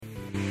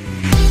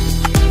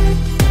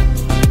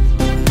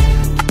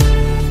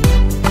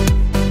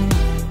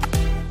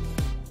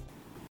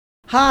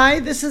Hi,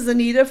 this is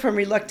Anita from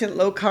Reluctant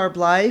Low Carb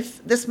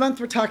Life. This month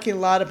we're talking a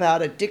lot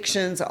about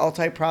addictions,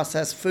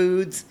 multi-processed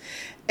foods,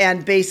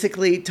 and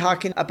basically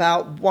talking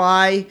about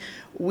why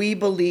we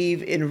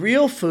believe in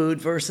real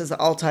food versus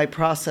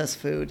multi-processed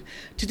food.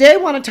 Today I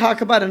want to talk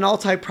about an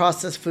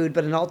multi-processed food,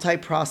 but an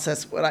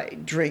multi-processed what I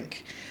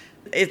drink.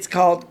 It's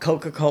called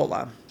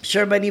Coca-Cola.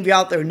 Sure, many of you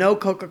out there know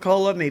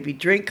Coca-Cola, maybe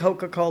drink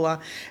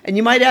Coca-Cola, and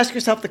you might ask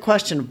yourself the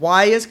question,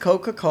 why is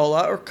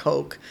Coca-Cola or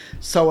Coke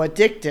so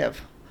addictive?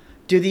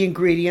 Do the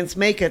ingredients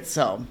make it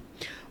so?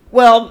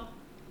 Well,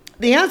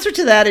 the answer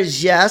to that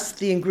is yes,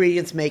 the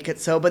ingredients make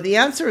it so, but the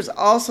answer is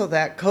also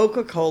that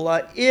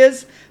Coca-Cola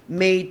is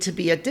made to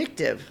be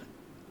addictive.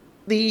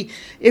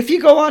 If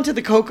you go onto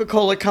the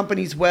Coca-Cola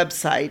company's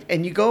website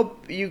and you go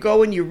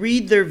and you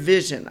read their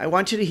vision, I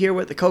want you to hear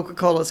what the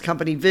Coca-Cola's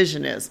company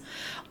vision is.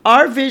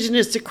 Our vision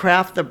is to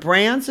craft the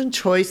brands and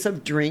choice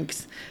of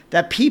drinks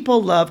that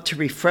people love to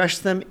refresh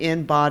them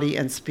in body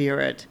and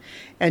spirit,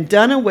 and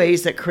done in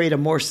ways that create a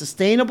more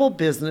sustainable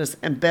business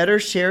and better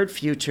shared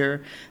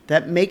future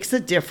that makes a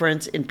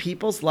difference in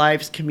people's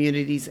lives,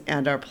 communities,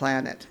 and our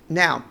planet.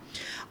 Now,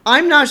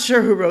 I'm not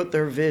sure who wrote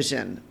their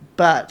vision,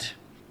 but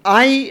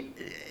I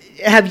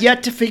have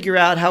yet to figure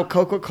out how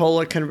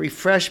Coca-Cola can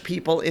refresh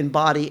people in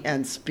body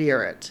and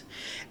spirit.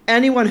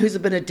 Anyone who's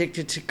been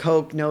addicted to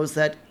Coke knows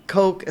that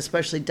Coke,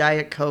 especially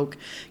Diet Coke,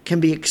 can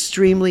be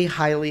extremely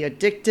highly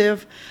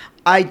addictive.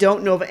 I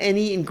don't know of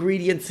any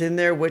ingredients in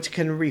there which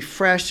can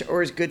refresh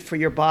or is good for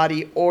your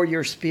body or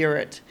your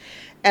spirit.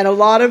 And a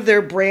lot of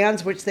their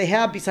brands, which they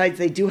have, besides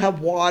they do have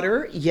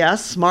water,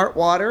 yes, Smart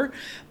Water,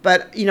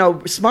 but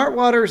Smart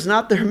Water is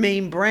not their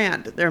main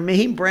brand. Their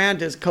main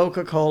brand is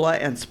Coca-Cola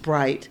and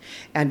Sprite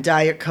and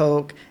Diet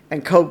Coke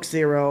and Coke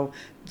Zero.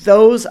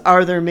 Those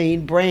are their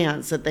main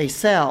brands that they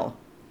sell.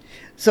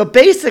 So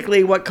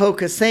basically what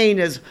Coke is saying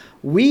is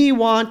we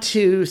want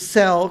to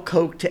sell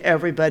Coke to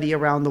everybody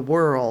around the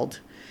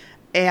world.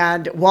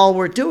 And while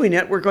we're doing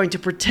it, we're going to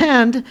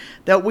pretend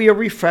that we are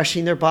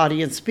refreshing their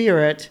body and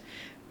spirit.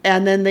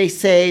 And then they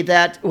say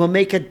that will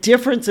make a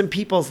difference in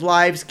people's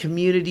lives,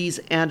 communities,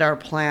 and our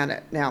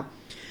planet. Now,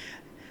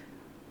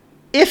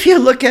 if you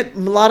look at a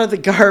lot of the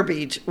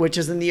garbage, which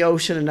is in the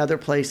ocean and other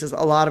places,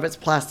 a lot of it's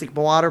plastic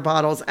water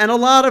bottles, and a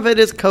lot of it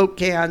is Coke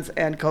cans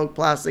and Coke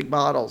plastic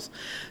bottles.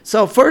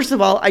 So first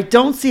of all, I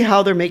don't see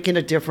how they're making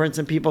a difference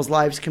in people's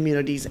lives,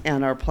 communities,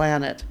 and our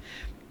planet.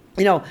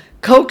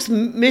 Coke's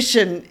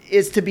mission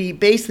is to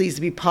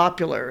be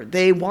popular.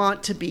 They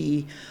want to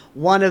be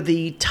one of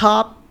the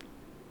top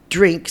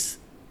drinks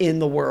in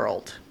the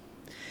world.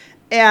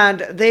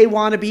 And they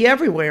want to be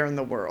everywhere in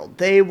the world.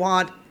 They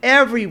want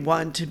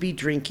everyone to be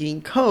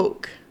drinking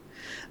Coke.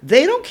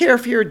 They don't care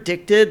if you're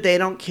addicted. They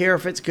don't care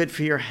if it's good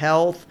for your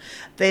health.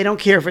 They don't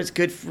care if it's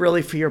good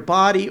really for your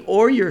body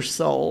or your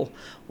soul.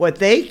 What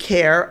they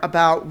care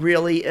about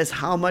really is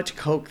how much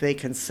Coke they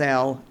can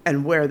sell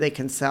and where they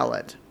can sell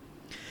it.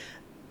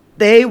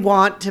 They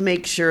want to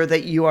make sure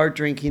that you are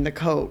drinking the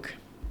Coke.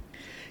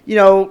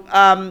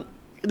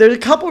 There's a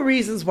couple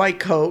reasons why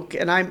Coke,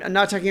 and I'm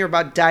not talking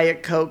about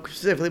Diet Coke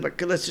specifically,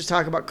 but let's just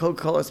talk about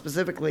Coca-Cola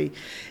specifically,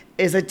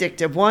 is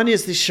addictive. One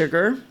is the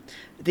sugar.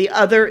 The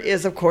other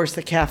is, of course,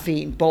 the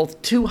caffeine,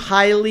 both two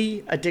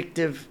highly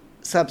addictive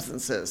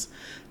substances.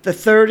 The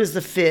third is the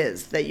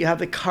fizz, that you have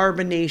the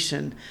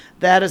carbonation.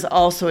 That is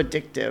also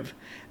addictive.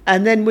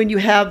 And then when you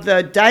have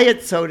the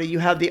diet soda, you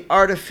have the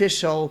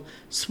artificial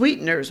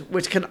sweeteners,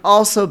 which can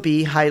also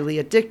be highly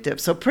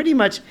addictive. So pretty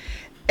much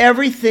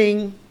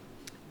everything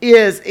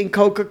in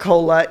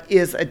Coca-Cola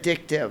is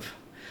addictive.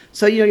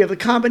 So, you have the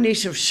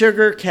combination of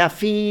sugar,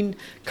 caffeine,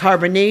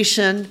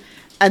 carbonation,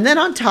 and then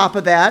on top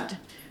of that,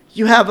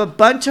 you have a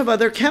bunch of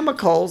other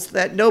chemicals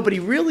that nobody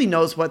really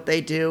knows what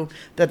they do,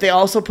 that they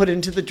also put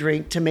into the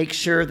drink to make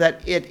sure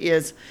that it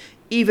is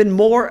even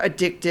more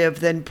addictive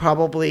than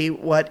probably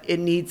what it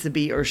needs to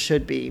be or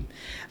should be.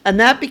 And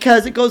that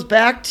because it goes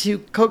back to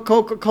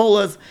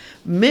Coca-Cola's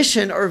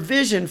mission or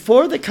vision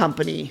for the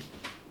company.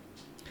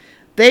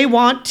 They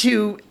want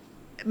to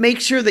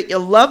make sure that you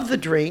love the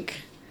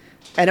drink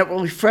and it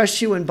will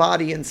refresh you in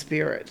body and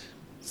spirit.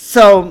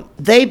 So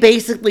they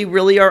basically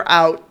really are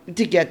out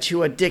to get you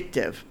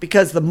addictive,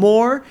 because the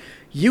more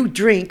you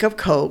drink of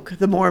Coke,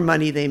 the more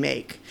money they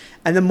make.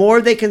 And the more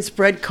they can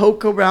spread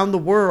Coke around the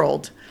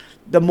world,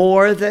 the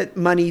more that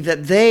money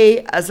that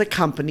they as a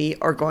company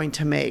are going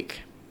to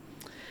make.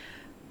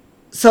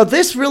 So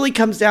this really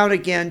comes down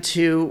again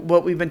to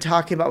what we've been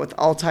talking about with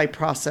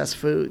multi-processed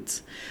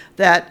foods,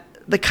 that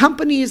the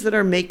companies that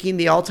are making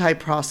the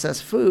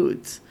multi-processed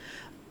foods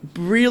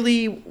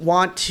really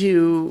want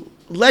to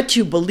let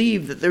you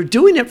believe that they're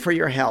doing it for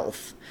your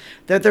health,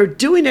 that they're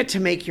doing it to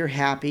make you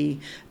happy,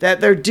 that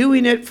they're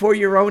doing it for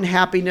your own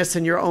happiness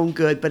and your own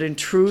good. But in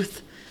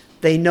truth,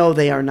 they know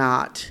they are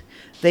not.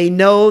 They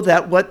know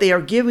that what they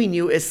are giving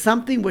you is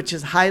something which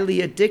is highly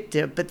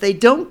addictive, but they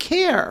don't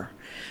care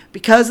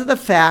because of the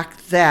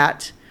fact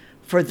that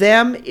for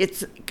them,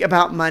 it's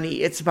about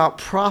money. It's about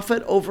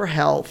profit over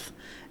health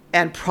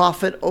and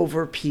profit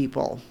over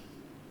people.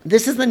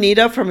 This is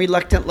Anita from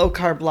Reluctant Low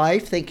Carb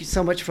Life. Thank you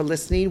so much for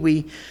listening.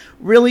 We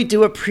really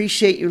do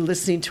appreciate you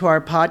listening to our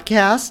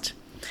podcast.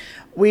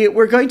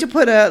 We're going to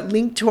put a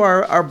link to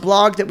our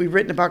blog that we've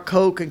written about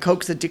Coke and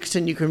Coke's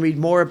addiction. You can read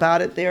more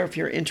about it there if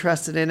you're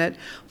interested in it.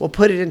 We'll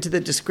put it into the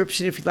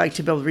description if you'd like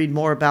to be able to read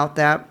more about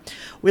that.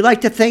 We'd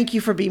like to thank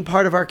you for being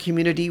part of our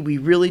community. We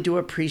really do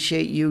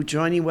appreciate you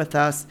joining with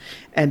us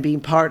and being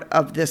part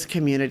of this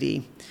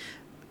community.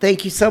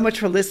 Thank you so much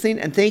for listening,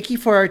 and thank you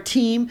for our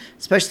team,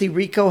 especially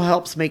Rico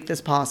helps make this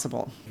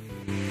possible.